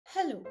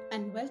Hello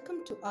and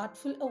welcome to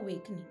Artful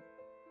Awakening.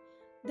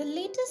 The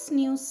latest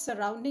news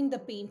surrounding the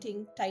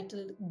painting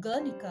titled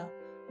Guernica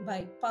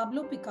by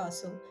Pablo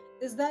Picasso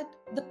is that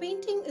the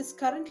painting is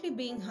currently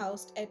being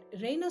housed at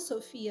Reina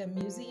Sofia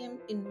Museum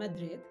in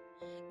Madrid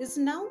is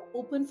now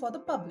open for the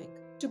public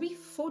to be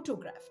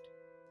photographed.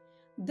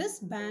 This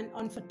ban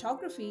on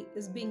photography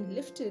is being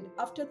lifted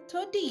after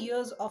 30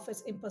 years of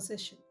its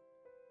imposition.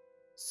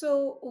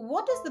 So,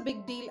 what is the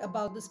big deal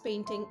about this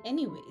painting,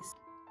 anyways?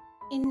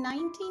 In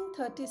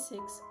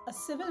 1936, a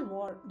civil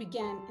war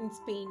began in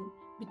Spain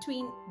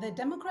between the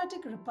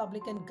Democratic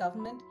Republican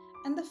government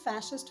and the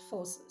fascist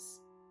forces.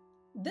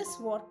 This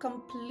war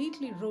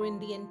completely ruined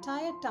the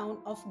entire town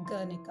of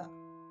Guernica.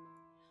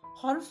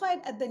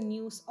 Horrified at the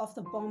news of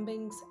the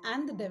bombings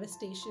and the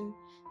devastation,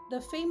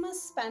 the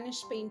famous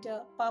Spanish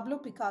painter Pablo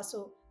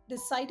Picasso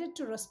decided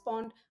to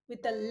respond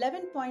with a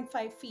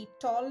 11.5 feet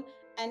tall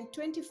and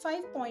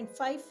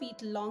 25.5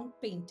 feet long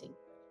painting.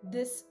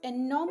 This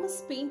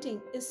enormous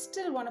painting is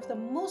still one of the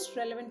most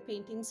relevant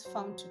paintings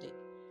found today.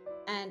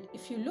 And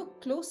if you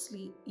look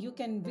closely, you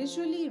can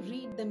visually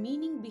read the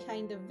meaning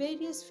behind the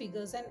various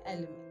figures and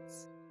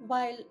elements.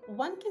 While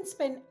one can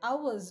spend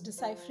hours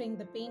deciphering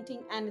the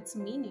painting and its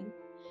meaning,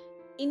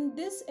 in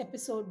this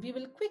episode we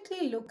will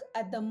quickly look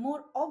at the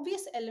more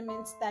obvious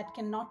elements that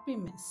cannot be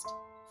missed.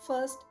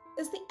 First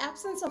is the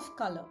absence of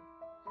color.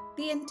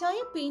 The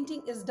entire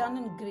painting is done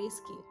in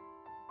grayscale,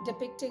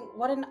 depicting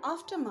what an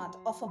aftermath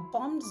of a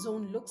bombed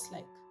zone looks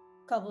like,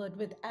 covered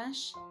with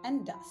ash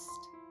and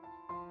dust.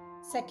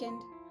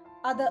 Second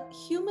are the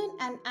human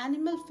and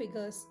animal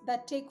figures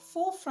that take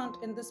forefront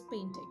in this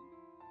painting.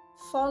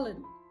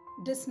 Fallen,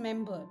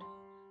 dismembered,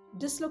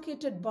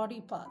 dislocated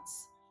body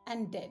parts,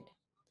 and dead,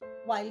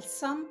 while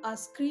some are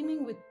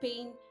screaming with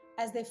pain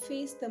as they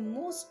face the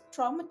most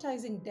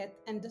traumatizing death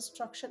and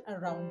destruction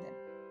around them.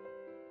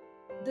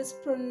 This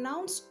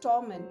pronounced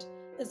torment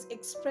is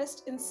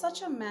expressed in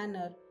such a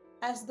manner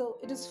as though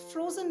it is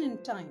frozen in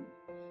time,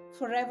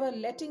 forever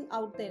letting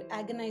out their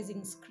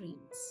agonizing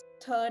screams.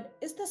 Third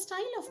is the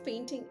style of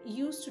painting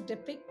used to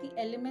depict the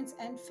elements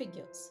and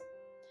figures.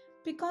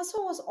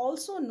 Picasso was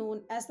also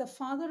known as the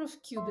father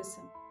of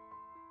Cubism.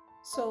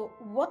 So,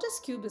 what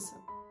is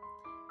Cubism?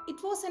 It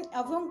was an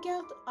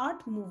avant-garde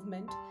art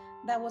movement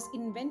that was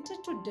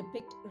invented to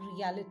depict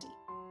reality,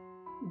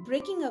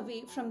 breaking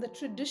away from the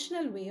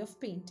traditional way of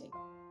painting,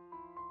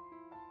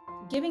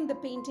 giving the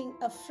painting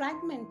a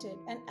fragmented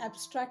and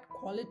abstract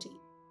quality.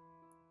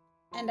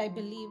 And I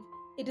believe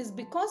it is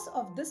because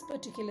of this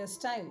particular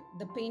style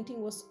the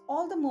painting was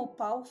all the more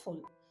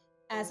powerful,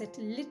 as it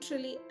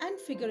literally and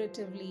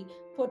figuratively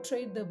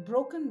portrayed the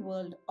broken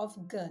world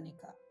of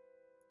Guernica.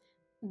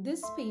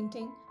 This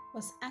painting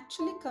was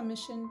actually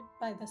commissioned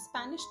by the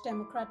Spanish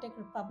Democratic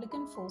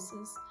Republican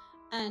forces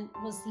and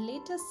was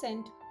later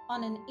sent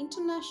on an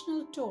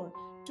international tour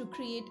to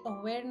create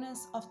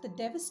awareness of the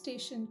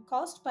devastation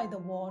caused by the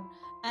war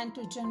and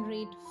to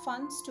generate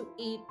funds to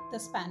aid the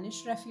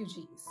Spanish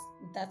refugees.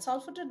 That's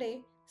all for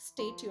today.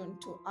 Stay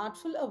tuned to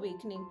Artful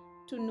Awakening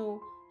to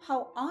know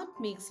how art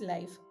makes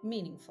life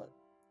meaningful.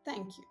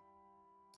 Thank you.